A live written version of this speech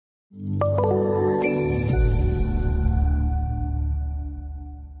My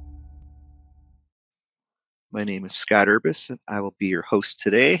name is Scott Urbis, and I will be your host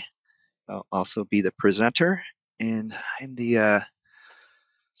today. I'll also be the presenter, and I'm the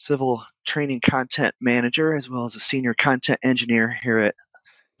Civil Training Content Manager as well as a Senior Content Engineer here at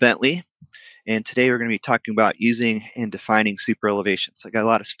Bentley. And today we're going to be talking about using and defining superelevations. So I got a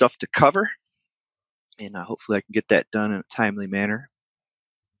lot of stuff to cover, and hopefully I can get that done in a timely manner.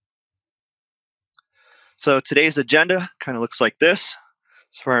 So today's agenda kind of looks like this.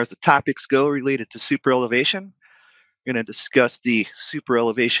 As far as the topics go related to superelevation, we're going to discuss the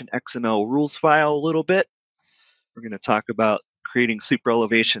Superelevation XML Rules File a little bit. We're going to talk about creating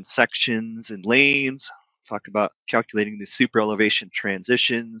superelevation sections and lanes, talk about calculating the superelevation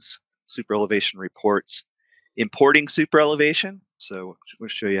transitions, superelevation reports, importing superelevation. So we'll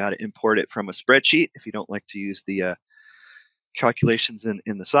show you how to import it from a spreadsheet if you don't like to use the calculations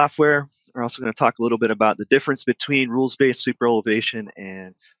in the software. We're also going to talk a little bit about the difference between rules-based superelevation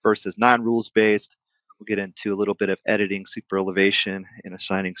and versus non-rules-based. We'll get into a little bit of editing superelevation and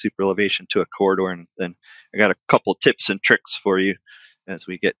assigning superelevation to a corridor, and then I got a couple tips and tricks for you as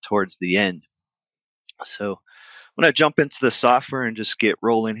we get towards the end. So I'm going to jump into the software and just get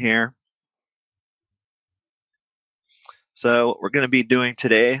rolling here. So what we're going to be doing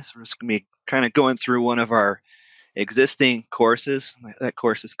today is we're just going to be kind of going through one of our existing courses. That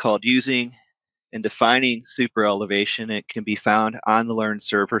course is called Using and Defining Superelevation. It can be found on the Learn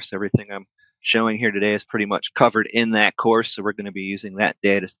server, so everything I'm showing here today is pretty much covered in that course. So we're going to be using that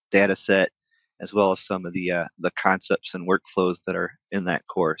data set as well as some of the concepts and workflows that are in that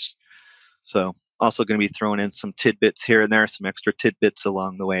course. So also going to be throwing in some tidbits here and there, some extra tidbits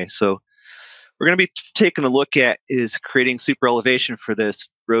along the way. So we're going to be taking a look at is creating superelevation for this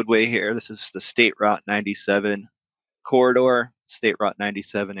roadway here. This is the State Route 97 corridor, State Route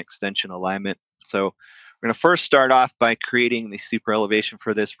 97 extension alignment. So we're going to first start off by creating the superelevation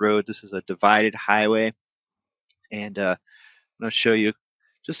for this road. This is a divided highway, and I'm going to show you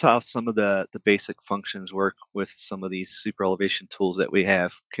just how some of the basic functions work with some of these superelevation tools that we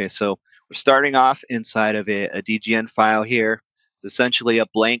have. Okay, so we're starting off inside of a DGN file here. It's essentially a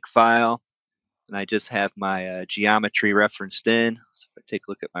blank file, and I just have my geometry referenced in. So if I take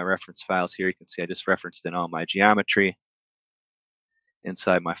a look at my reference files here, you can see I just referenced in all my geometry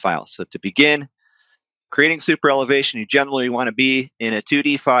inside my file. So to begin creating superelevation, you generally want to be in a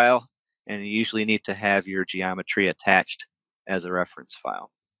 2D file, and you usually need to have your geometry attached as a reference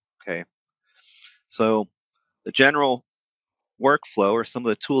file. Okay, so the general workflow or some of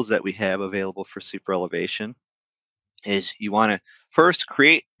the tools that we have available for superelevation is you want to first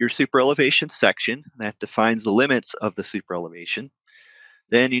create your superelevation section that defines the limits of the superelevation.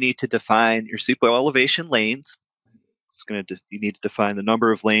 Then you need to define your superelevation lanes. You need to define the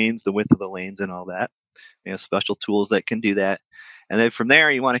number of lanes, the width of the lanes, and all that. You have special tools that can do that. And then from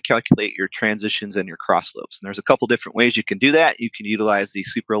there, you want to calculate your transitions and your cross slopes. And there's a couple different ways you can do that. You can utilize the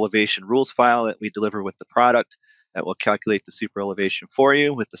Superelevation Rules file that we deliver with the product that will calculate the superelevation for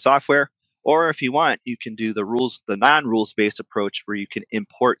you with the software. Or if you want, you can do the non-rules based approach where you can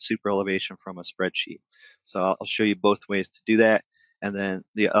import superelevation from a spreadsheet. So I'll show you both ways to do that. And then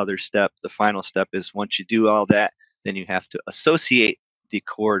the other step, the final step, is once you do all that, then you have to associate the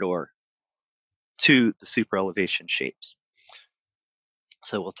corridor to the superelevation shapes.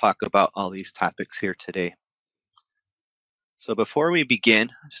 So we'll talk about all these topics here today. So before we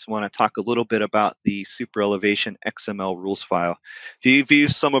begin, I just want to talk a little bit about the Superelevation XML Rules file. If you've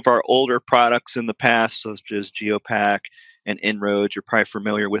used some of our older products in the past, such as GeoPack and InRoads, you're probably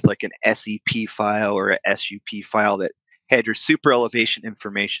familiar with like an SEP file or a SUP file that had your superelevation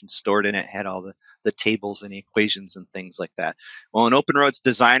information stored in it, had all the tables and equations and things like that. Well, in OpenRoads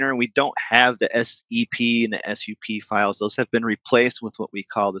Designer, we don't have the SEP and the SUP files. Those have been replaced with what we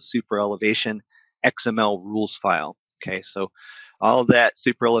call the Superelevation XML Rules file. Okay, so all of that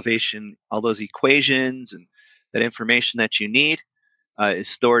superelevation, all those equations and that information that you need is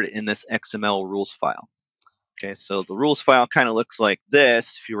stored in this XML rules file. Okay, so the rules file kind of looks like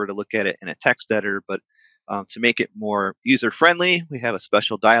this if you were to look at it in a text editor, but to make it more user-friendly, we have a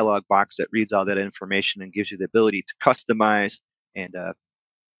special dialog box that reads all that information and gives you the ability to customize and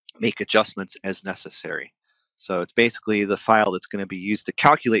make adjustments as necessary. So it's basically the file that's going to be used to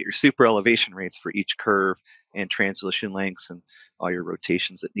calculate your superelevation rates for each curve and transition lengths and all your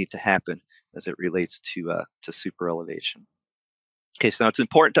rotations that need to happen as it relates to superelevation. Okay, so now it's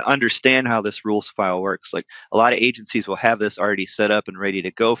important to understand how this rules file works. Like a lot of agencies will have this already set up and ready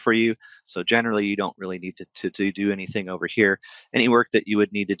to go for you. So generally, you don't really need to do anything over here. Any work that you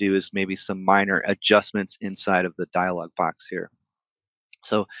would need to do is maybe some minor adjustments inside of the dialog box here.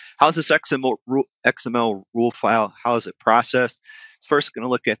 So how's this XML rule file, how is it processed? It's first going to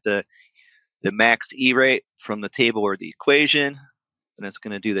look at the max E rate from the table or the equation, and it's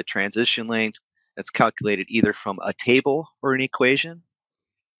going to do the transition length. That's calculated either from a table or an equation.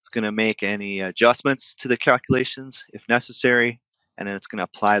 It's going to make any adjustments to the calculations if necessary, and then it's going to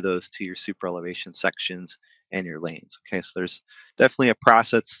apply those to your superelevation sections and your lanes. Okay, so there's definitely a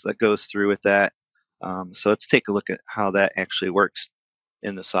process that goes through with that. So let's take a look at how that actually works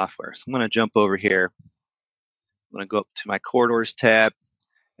in the software. So I'm going to jump over here. I'm going to go up to my corridors tab,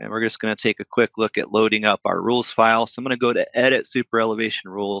 and we're just going to take a quick look at loading up our rules file. So I'm going to go to Edit Superelevation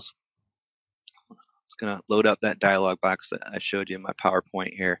Rules. It's going to load up that dialog box that I showed you in my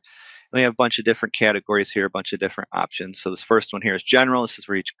PowerPoint here. And we have a bunch of different categories here, a bunch of different options. So this first one here is general. This is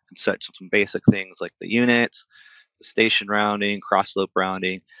where you can set some basic things like the units, the station rounding, cross slope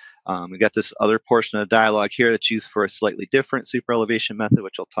rounding. We got this other portion of the dialog here that's used for a slightly different superelevation method,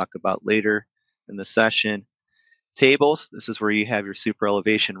 which I'll talk about later in the session. Tables, this is where you have your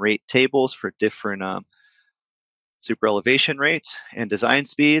superelevation rate tables for different superelevation rates and design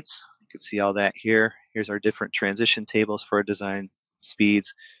speeds. You can see all that here. Here's our different transition tables for our design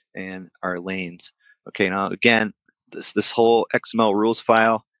speeds and our lanes. Okay, now again, this whole XML rules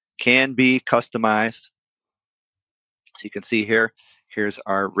file can be customized. So you can see here, here's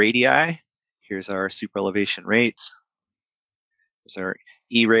our radii, here's our superelevation rates, here's our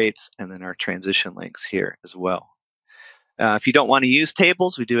E rates, and then our transition lengths here as well. If you don't want to use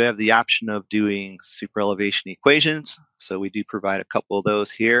tables, we do have the option of doing superelevation equations. So we do provide a couple of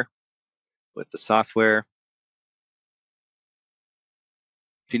those here with the software.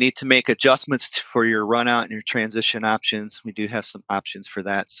 If you need to make adjustments for your runout and your transition options, we do have some options for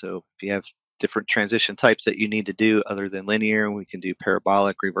that. So if you have different transition types that you need to do other than linear, we can do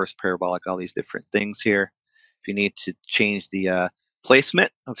parabolic, reverse parabolic, all these different things here. If you need to change the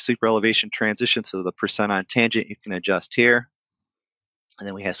placement of superelevation transition, so the percent on tangent, you can adjust here. And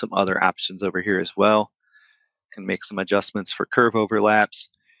then we have some other options over here as well. You can make some adjustments for curve overlaps.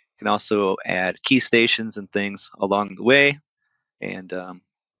 You can also add key stations and things along the way. And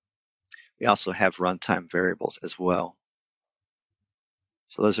we also have runtime variables as well.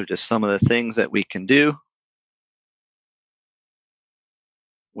 So those are just some of the things that we can do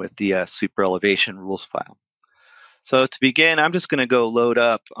with the superelevation rules file. So to begin, I'm just going to go load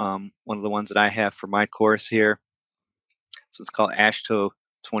up one of the ones that I have for my course here. So it's called AASHTO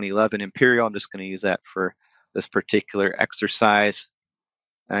 2011 Imperial. I'm just going to use that for this particular exercise.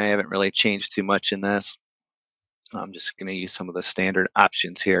 I haven't really changed too much in this. I'm just going to use some of the standard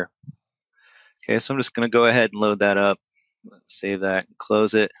options here. Okay, so I'm just going to go ahead and load that up, save that, and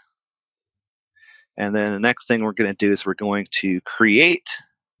close it. And then the next thing we're going to do is we're going to create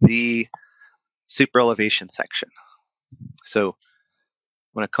the superelevation section. So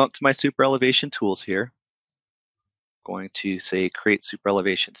when I come to my superelevation tools here, I'm going to say create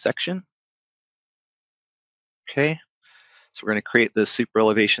superelevation section. Okay, so we're going to create the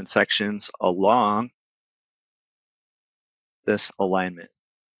superelevation sections along this alignment.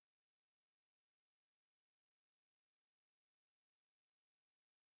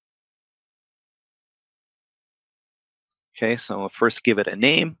 Okay, so I'll first give it a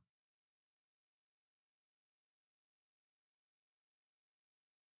name.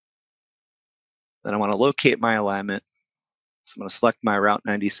 Then I want to locate my alignment. So I'm going to select my Route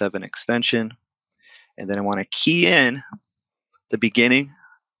 97 extension, and then I want to key in the beginning.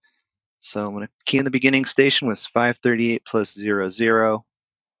 So I'm going to key in the beginning station was 538 plus 00.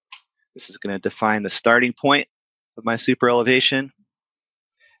 This is going to define the starting point of my superelevation.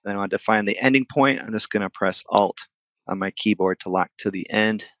 Then I want to define the ending point. I'm just going to press Alt on my keyboard to lock to the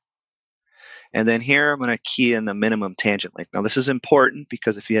end. And then here I'm going to key in the minimum tangent length. Now this is important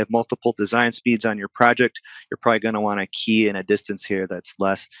because if you have multiple design speeds on your project, you're probably going to want to key in a distance here that's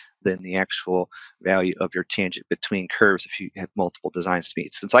less than the actual value of your tangent between curves if you have multiple design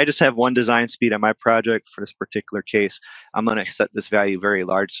speeds. Since I just have one design speed on my project for this particular case, I'm going to set this value very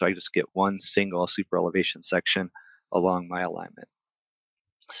large so I just get one single superelevation section along my alignment.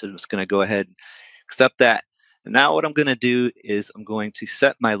 So I'm just going to go ahead and accept that. And now what I'm going to do is I'm going to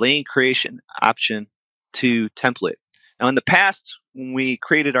set my lane creation option to template. Now in the past, when we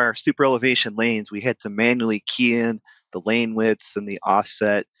created our superelevation lanes, we had to manually key in the lane widths and the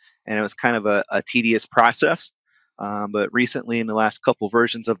offset, and it was kind of a tedious process. But recently, in the last couple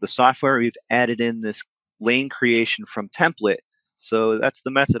versions of the software, we've added in this lane creation from template. So that's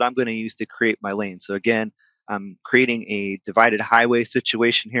the method I'm going to use to create my lane. So again, I'm creating a divided highway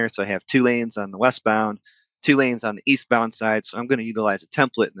situation here. So I have 2 lanes on the westbound, 2 lanes on the eastbound side. So I'm going to utilize a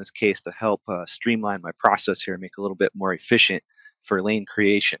template in this case to help streamline my process here and make it a little bit more efficient for lane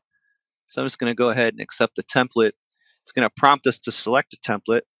creation. So I'm just going to go ahead and accept the template. It's going to prompt us to select a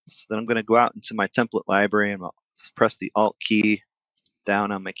template. So then I'm going to go out into my template library and I'll press the Alt key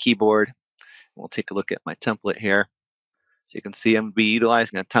down on my keyboard. We'll take a look at my template here. So you can see I'm going to be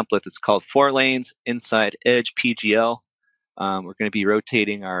utilizing a template that's called 4 lanes inside edge PGL. We're going to be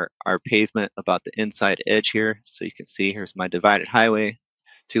rotating our pavement about the inside edge here. So you can see here's my divided highway,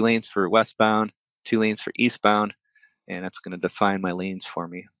 2 lanes for westbound, 2 lanes for eastbound, and that's going to define my lanes for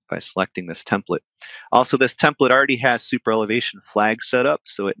me by selecting this template. Also, this template already has Superelevation flags set up,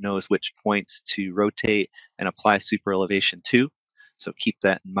 so it knows which points to rotate and apply Superelevation to. So keep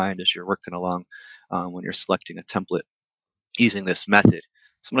that in mind as you're working along when you're selecting a template using this method.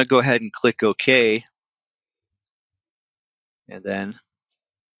 So I'm going to go ahead and click OK, and then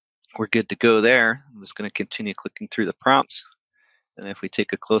we're good to go there. I'm just going to continue clicking through the prompts. And if we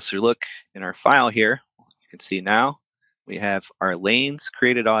take a closer look in our file here, you can see now we have our lanes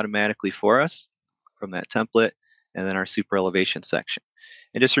created automatically for us from that template, and then our Superelevation section.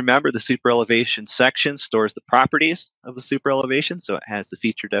 And just remember, the Superelevation section stores the properties of the Superelevation, so it has the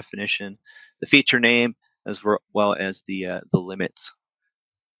feature definition, the feature name, as well as the limits,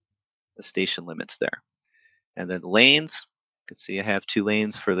 the station limits there. And then lanes, you can see I have 2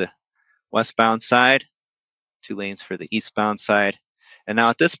 lanes for the westbound side, 2 lanes for the eastbound side. And now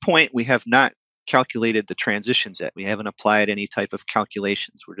at this point, we have not calculated the transitions yet. We haven't applied any type of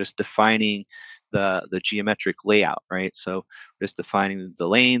calculations. We're just defining the geometric layout, right? So we're just defining the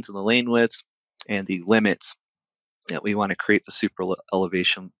lanes and the lane widths and the limits that we want to create the super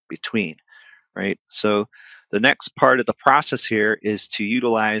elevation between, right? So the next part of the process here is to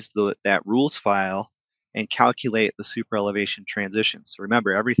utilize that rules file and calculate the super elevation transitions. So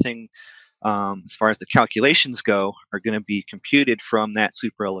remember, everything as far as the calculations go are going to be computed from that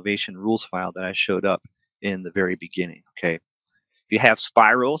Superelevation rules file that I showed up in the very beginning. Okay. If you have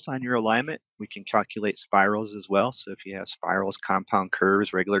spirals on your alignment, we can calculate spirals as well. So if you have spirals, compound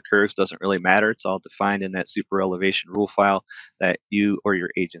curves, regular curves, doesn't really matter. It's all defined in that Superelevation rule file that you or your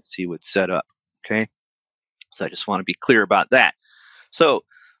agency would set up. Okay. So I just want to be clear about that. So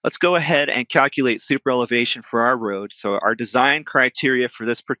let's go ahead and calculate superelevation for our road. So our design criteria for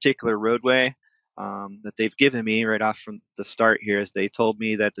this particular roadway that they've given me right off from the start here is they told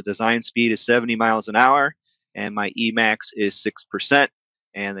me that the design speed is 70 miles an hour and my Emax is 6%.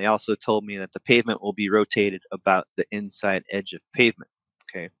 And they also told me that the pavement will be rotated about the inside edge of pavement.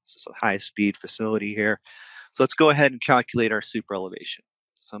 Okay, so it's a high speed facility here. So let's go ahead and calculate our superelevation.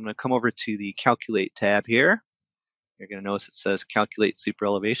 So I'm going to come over to the Calculate tab here. You're going to notice it says Calculate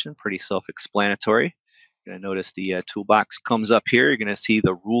Superelevation, pretty self-explanatory. You're going to notice the toolbox comes up here. You're going to see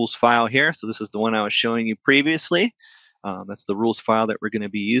the rules file here. So this is the one I was showing you previously. That's the rules file that we're going to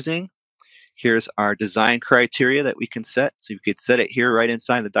be using. Here's our design criteria that we can set. So you could set it here right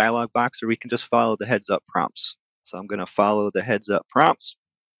inside the dialog box, or we can just follow the heads-up prompts. So I'm going to follow the heads-up prompts.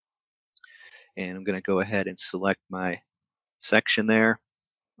 And I'm going to go ahead and select my section there.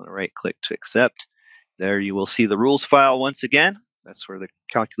 I'm going to right-click to accept. There you will see the rules file once again. That's where the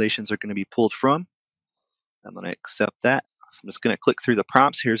calculations are going to be pulled from. I'm going to accept that. So I'm just going to click through the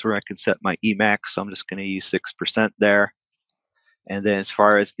prompts. Here's where I can set my Emax. So I'm just going to use 6% there. And then as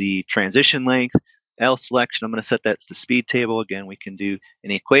far as the transition length, L selection, I'm going to set that to the speed table. Again, we can do an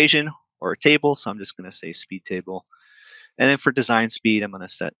equation or a table. So I'm just going to say speed table. And then for design speed, I'm going to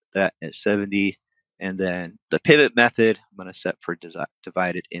set that at 70. And then the pivot method, I'm going to set for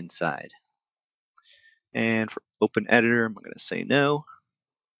divided inside. And for open editor, I'm going to say no.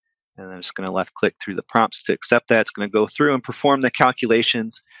 And I'm just going to left click through the prompts to accept that. It's going to go through and perform the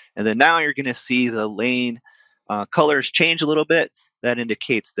calculations. And then now you're going to see the lane colors change a little bit. That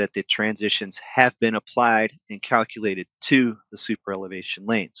indicates that the transitions have been applied and calculated to the superelevation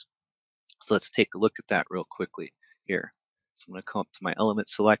lanes. So let's take a look at that real quickly here. So I'm going to come up to my element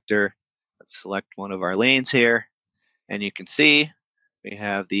selector. Let's select one of our lanes here. And you can see we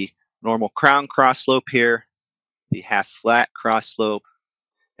have the normal crown cross slope here, the half flat cross slope,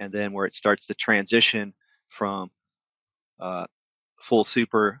 and then where it starts to transition from full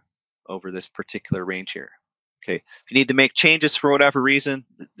super over this particular range here. Okay, if you need to make changes for whatever reason,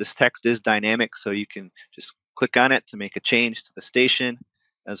 this text is dynamic, so you can just click on it to make a change to the station,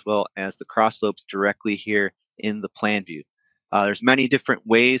 as well as the cross slopes directly here in the plan view. There's many different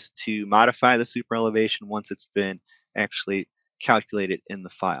ways to modify the super elevation once it's been actually calculated in the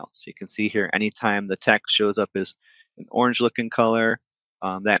file. So you can see here, anytime the text shows up as an orange looking color,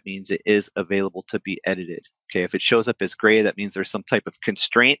 that means it is available to be edited. Okay, if it shows up as gray, that means there's some type of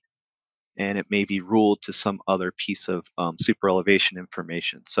constraint and it may be ruled to some other piece of super elevation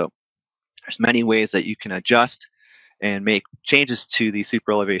information. So there's many ways that you can adjust and make changes to the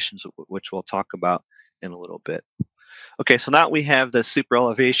superelevations, which we'll talk about in a little bit. Okay, so now we have the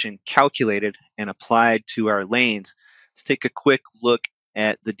superelevation calculated and applied to our lanes. Let's take a quick look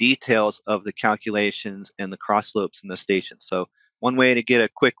at the details of the calculations and the cross slopes in the stations. So one way to get a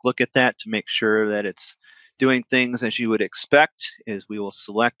quick look at that to make sure that it's doing things as you would expect is we will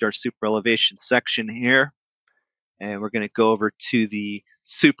select our superelevation section here, and we're going to go over to the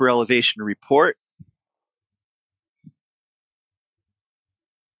Superelevation Report,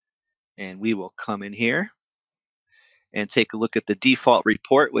 and we will come in here and take a look at the default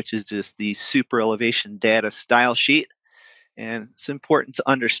report, which is just the Superelevation data style sheet. And it's important to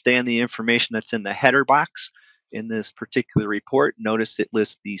understand the information that's in the header box in this particular report. Notice it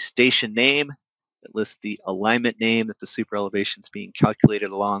lists the station name, it lists the alignment name that the superelevation is being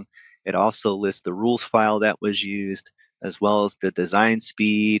calculated along. It also lists the rules file that was used, as well as the design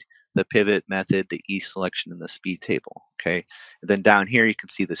speed, the pivot method, the E selection, and the speed table. Okay, and then down here you can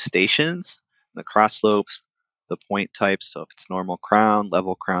see the stations, the cross slopes, the point types. So if it's normal crown,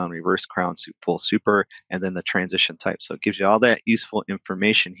 level crown, reverse crown, full super, and then the transition type. So it gives you all that useful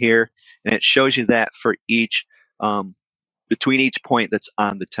information here, and it shows you that for each between each point that's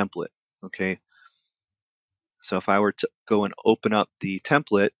on the template. Okay. So if I were to go and open up the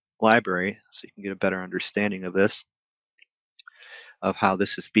template library so you can get a better understanding of this, of how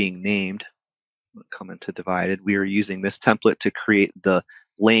this is being named, we'll come into divided. We are using this template to create the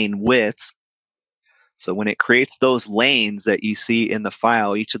lane widths. So when it creates those lanes that you see in the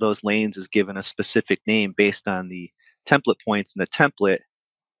file, each of those lanes is given a specific name based on the template points in the template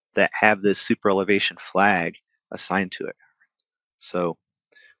that have this superelevation flag assigned to it. So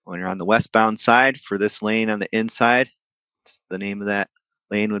when you're on the westbound side, for this lane on the inside, the name of that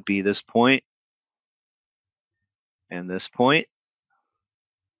lane would be this point and this point.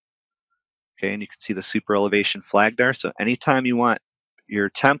 Okay, and you can see the superelevation flag there. So anytime you want your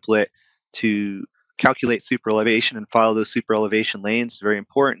template to calculate superelevation and follow those superelevation lanes, it's very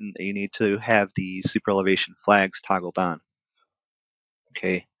important that you need to have the superelevation flags toggled on.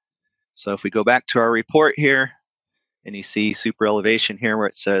 Okay, so if we go back to our report here, and you see superelevation here where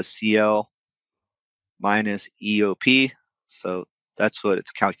it says CL minus EOP, so that's what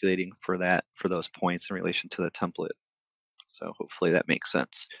it's calculating for that, for those points in relation to the template. So hopefully that makes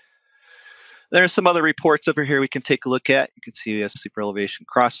sense. There are some other reports over here we can take a look at. You can see we have superelevation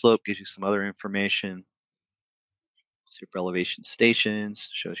cross slope, gives you some other information. Superelevation stations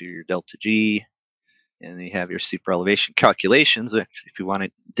shows you your delta G, and then you have your superelevation calculations. If you want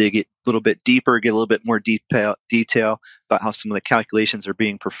to dig it a little bit deeper, get a little bit more detail about how some of the calculations are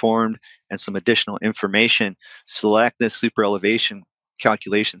being performed and some additional information, select this superelevation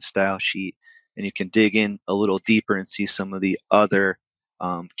calculation style sheet, and you can dig in a little deeper and see some of the other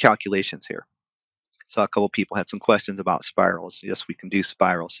calculations here. So a couple people had some questions about spirals. Yes, we can do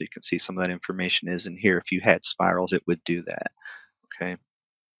spirals, so you can see some of that information is in here. If you had spirals, it would do that. Okay,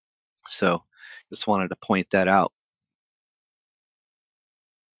 so just wanted to point that out.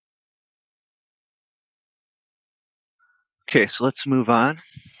 Okay, so let's move on.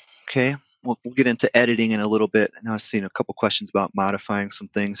 Okay, we'll get into editing in a little bit. Now I've seen a couple questions about modifying some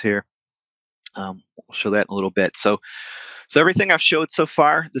things here. We'll show that in a little bit. So everything I've showed so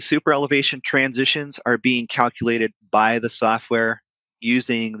far, the superelevation transitions are being calculated by the software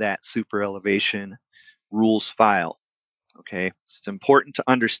using that superelevation rules file. Okay, so it's important to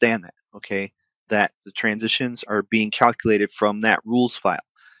understand that. Okay, that the transitions are being calculated from that rules file.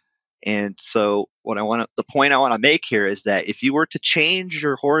 And so the point I want to make here is that if you were to change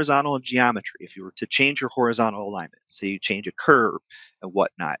your horizontal geometry, if you were to change your horizontal alignment, say you change a curve and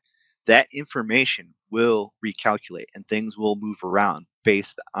whatnot, that information will recalculate and things will move around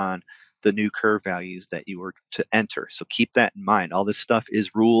based on the new curve values that you were to enter. So keep that in mind. All this stuff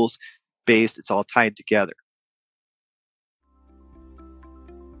is rules based. It's all tied together.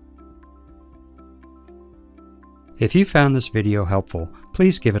 If you found this video helpful,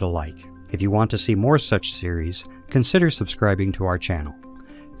 please give it a like. If you want to see more such series, consider subscribing to our channel.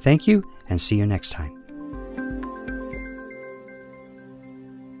 Thank you, and see you next time.